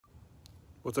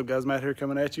What's up, guys? Matt here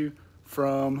coming at you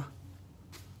from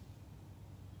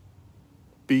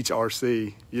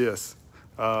BeachRC. Yes,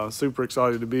 super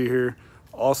excited to be here.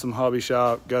 Awesome hobby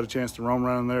shop. Got a chance to roam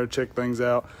around there, check things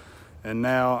out. And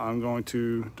now I'm going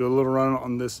to do a little run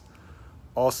on this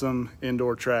awesome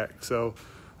indoor track. So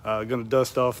gonna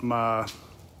dust off my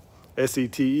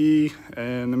SCTE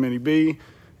and the Mini B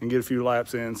and get a few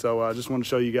laps in. So I just want to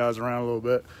show you guys around a little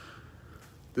bit.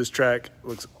 This track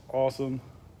looks awesome.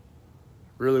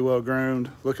 Really well groomed.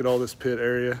 Look at all this pit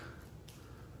area.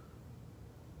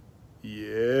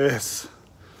 Yes.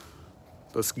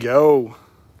 Let's go.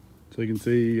 So you can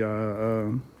see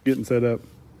getting set up.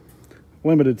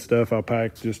 Limited stuff I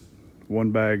packed, just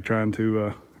one bag, trying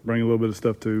to bring a little bit of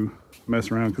stuff to mess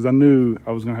around because I knew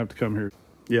I was gonna have to come here.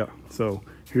 Yeah, so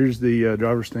here's the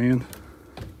driver's stand.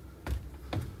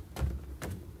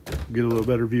 Get a little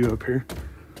better view up here.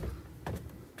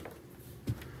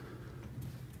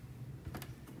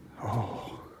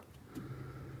 Oh,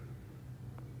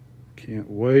 can't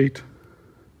wait.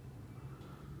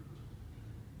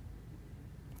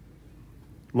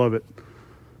 Love it.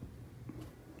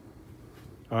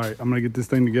 All right, I'm gonna get this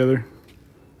thing together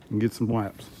and get some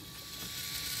laps.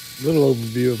 Little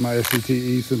overview of my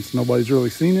SCTE since nobody's really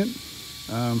seen it.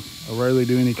 I rarely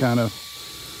do any kind of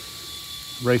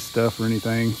race stuff or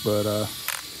anything, but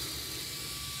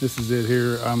this is it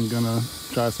here. I'm gonna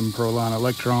try some Proline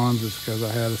electrons just because I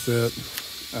had a set.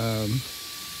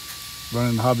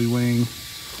 Running the Hobbywing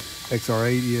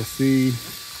XR8 ESC.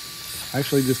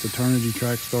 Actually just a Turnigy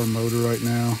Trackstar motor right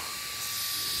now.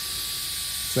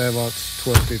 Savox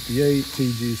 1258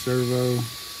 TG servo,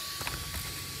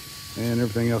 and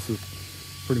everything else is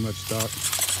pretty much stock.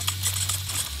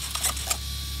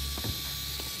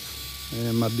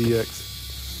 And my DX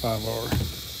 5R.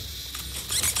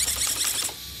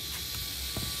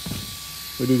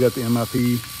 We do got the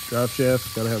MIP drive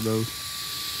shafts, gotta have those.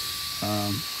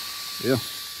 Yeah,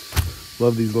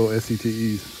 love these little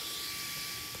SCTEs.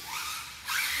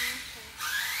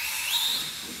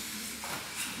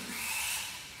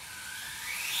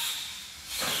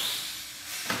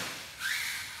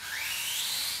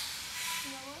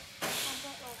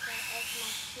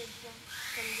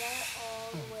 From there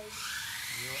all the way.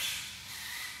 Yep.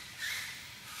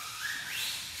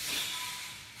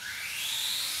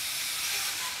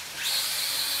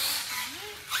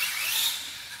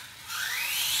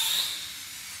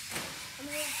 I'm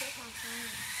going to get my phone.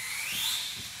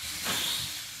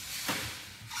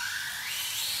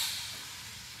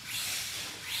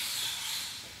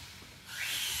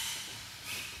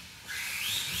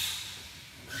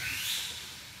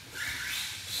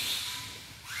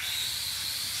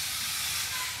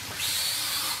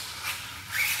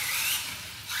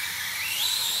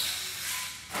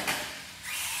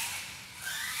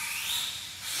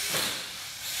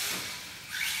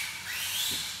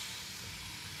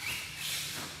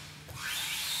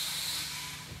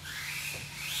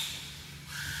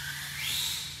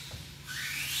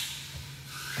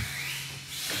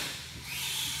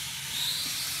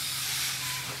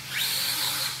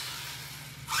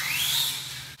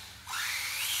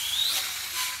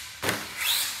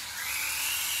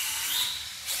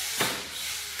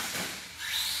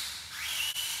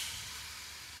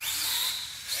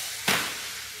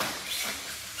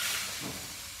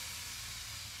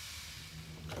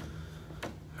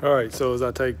 All right, so as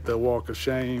I take the walk of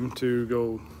shame to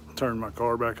go turn my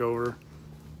car back over,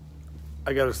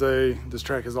 I gotta say this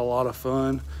track is a lot of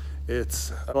fun.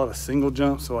 It's a lot of single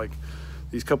jumps, so like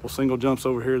these couple single jumps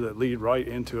over here that lead right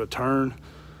into a turn,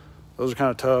 those are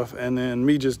kind of tough. And then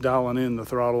me just dialing in the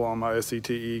throttle on my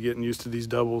SCTE, getting used to these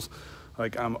doubles,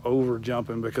 like I'm over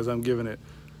jumping because I'm giving it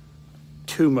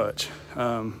too much,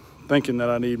 thinking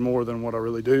that I need more than what I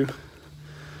really do.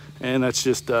 And that's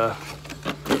just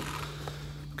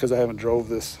because I haven't drove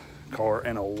this car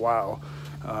in a while.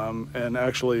 And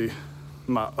actually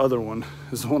my other one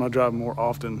is the one I drive more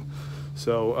often.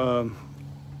 So,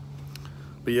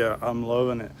 but yeah, I'm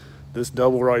loving it. This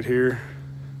double right here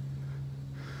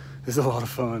is a lot of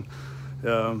fun.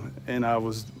 And I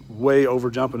was way over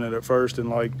jumping it at first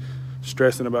and like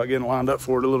stressing about getting lined up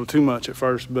for it a little too much at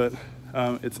first, but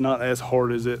it's not as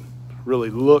hard as it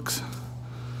really looks.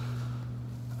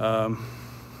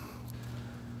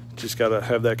 Just gotta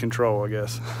have that control, I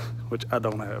guess, which I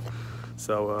don't have.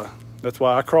 So that's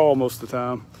why I crawl most of the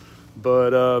time.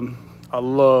 But I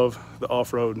love the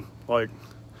off-road. Like,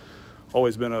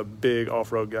 always been a big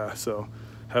off-road guy, so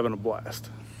having a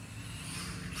blast.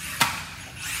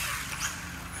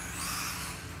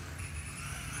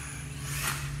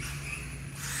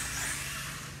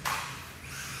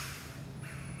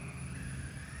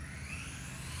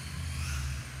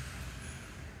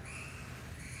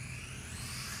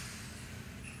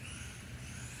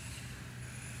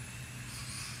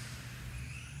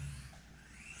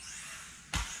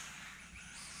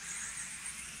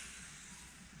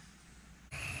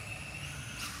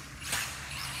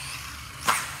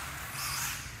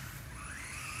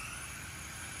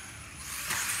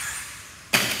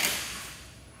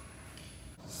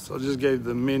 So I just gave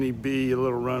the Mini B a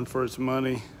little run for its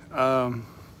money. The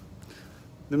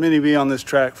Mini B on this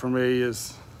track for me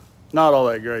is not all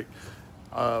that great.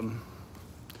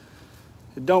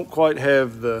 It don't quite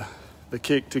have the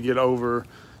kick to get over,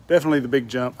 definitely the big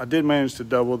jump. I did manage to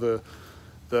double the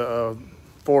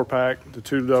 4-pack, the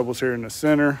 2 doubles here in the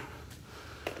center,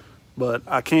 but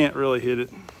I can't really hit it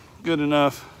good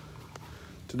enough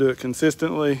to do it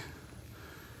consistently.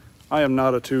 I am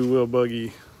not a 2-wheel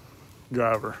buggy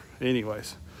driver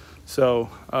anyways. So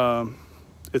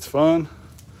it's fun,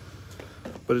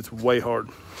 but it's way hard.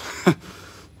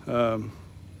 You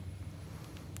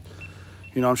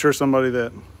know, I'm sure somebody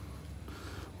that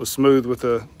was smooth with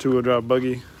a 2-wheel drive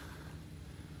buggy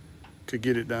could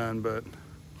get it done, but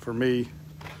for me,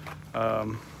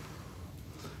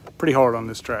 pretty hard on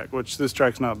this track, which this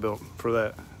track's not built for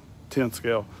that 10th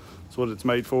scale. That's what it's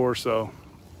made for. So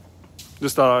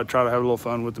just thought I'd try to have a little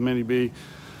fun with the Mini B.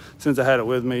 Since I had it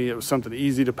with me, it was something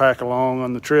easy to pack along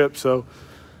on the trip, so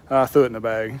I threw it in the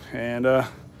bag. And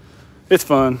it's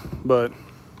fun, but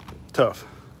tough.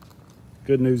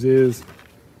 Good news is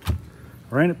I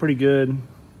ran it pretty good,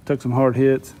 took some hard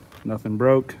hits, nothing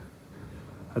broke.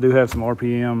 I do have some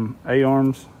RPM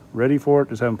A-arms ready for it,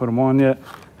 just haven't put them on yet.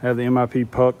 I have the MIP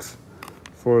pucks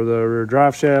for the rear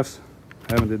drive shafts,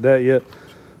 haven't did that yet.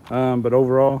 But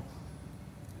overall,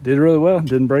 did really well,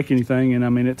 didn't break anything, and I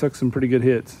mean, it took some pretty good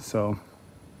hits, so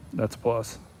that's a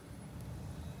plus.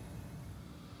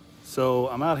 So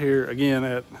I'm out here again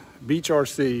at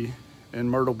BeachRC in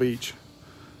Myrtle Beach.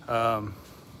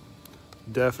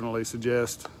 Definitely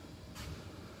suggest,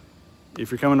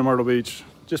 if you're coming to Myrtle Beach,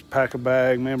 just pack a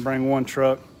bag, man, bring 1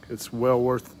 truck. It's well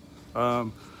worth,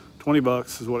 20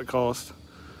 bucks is what it costs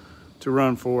to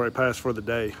run for a pass for the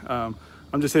day.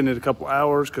 I'm just hitting it a couple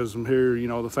hours because I'm here, you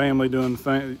know, the family doing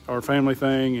our family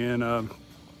thing, and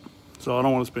so I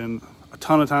don't want to spend a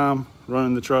ton of time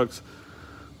running the trucks,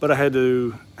 but I had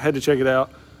to check it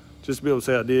out just to be able to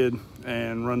say I did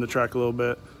and run the track a little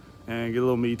bit and get a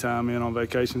little me time in on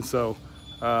vacation. So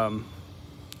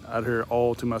out here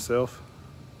all to myself,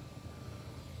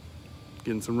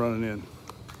 getting some running in.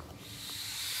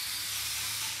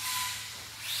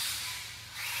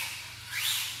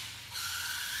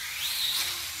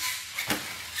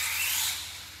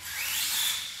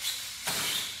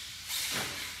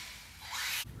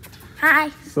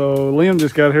 Hi. So Liam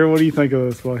just got here. What do you think of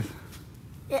this place?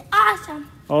 It's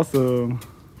awesome. Awesome.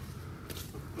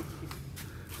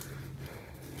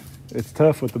 It's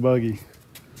tough with the buggy.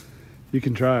 You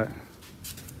can try it,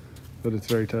 but it's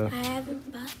very tough. I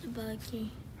haven't bought the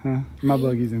buggy. Huh? My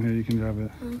buggy's in here. You can drive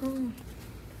it. Mm-hmm.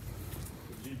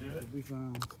 You do it. It'll be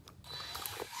fine.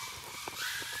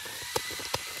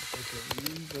 Okay,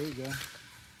 there you go.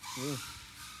 Yeah.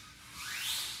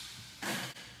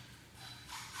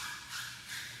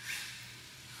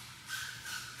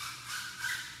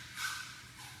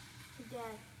 Dad.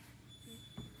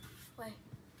 Wait.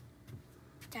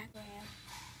 Dad.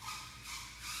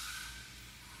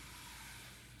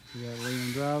 You got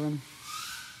Liam driving.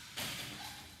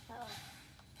 Uh-oh.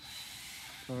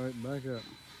 All right, back up.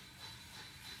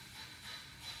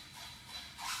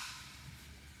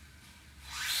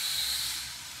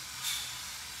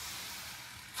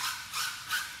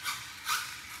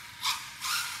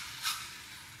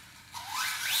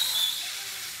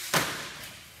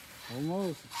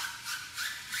 Almost.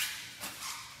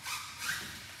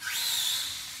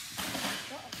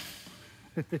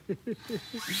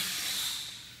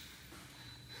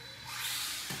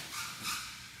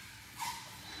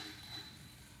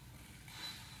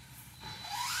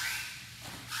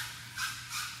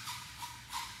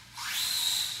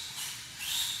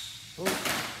 Oh.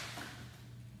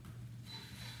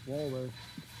 Wall there.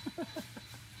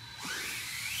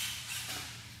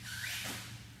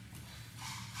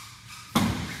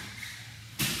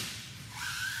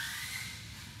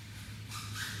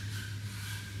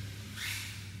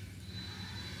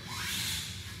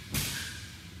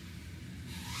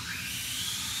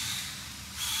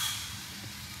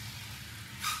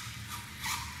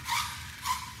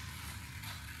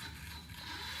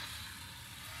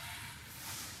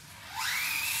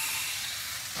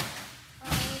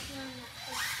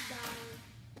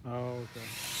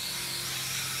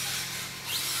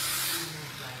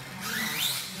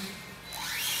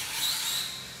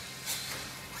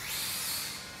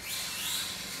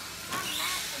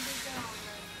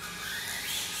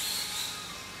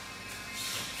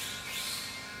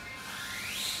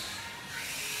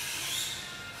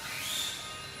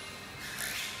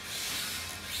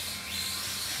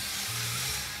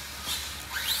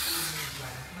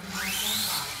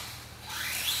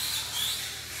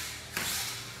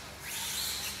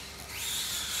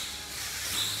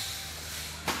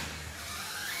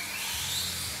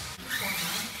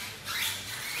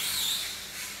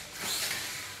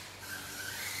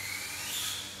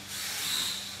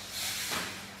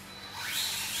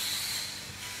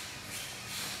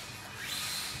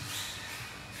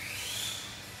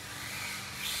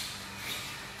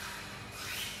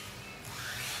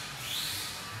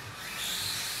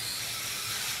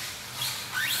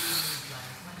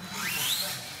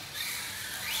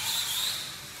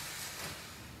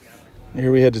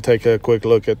 Here we had to take a quick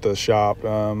look at the shop.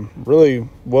 Really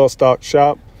well-stocked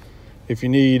shop. If you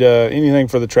need anything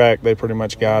for the track, they pretty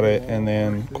much got it. And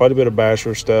then quite a bit of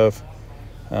basher stuff.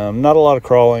 Not a lot of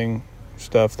crawling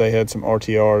stuff. They had some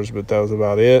RTRs, but that was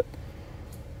about it.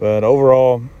 But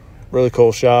overall, really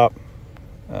cool shop.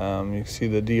 You can see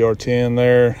the DR10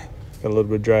 there. Got a little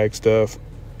bit of drag stuff.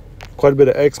 Quite a bit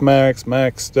of X-Max,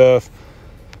 Max stuff.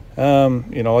 You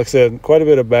know, like I said, quite a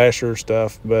bit of basher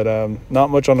stuff, but not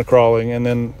much on the crawling. And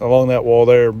then along that wall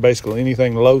there, basically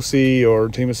anything Losi or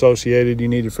team associated you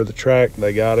needed for the track,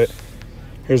 they got it.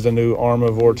 Here's the new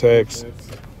Arma Vortex.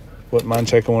 Wouldn't mind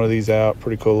checking one of these out.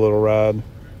 Pretty cool little ride.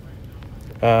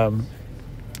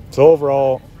 So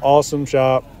overall, awesome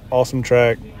shop, awesome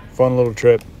track, fun little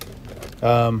trip.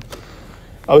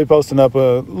 I'll be posting up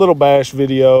a little bash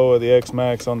video of the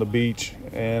X-Max on the beach,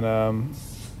 and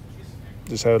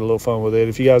just had a little fun with it.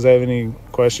 If you guys have any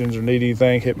questions or need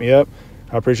anything, hit me up.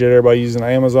 I appreciate everybody using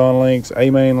Amazon links,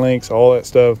 A-Main links, all that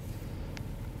stuff.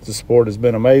 The support has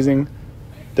been amazing.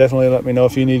 Definitely let me know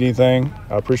if you need anything.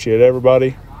 I appreciate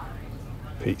everybody.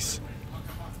 Peace.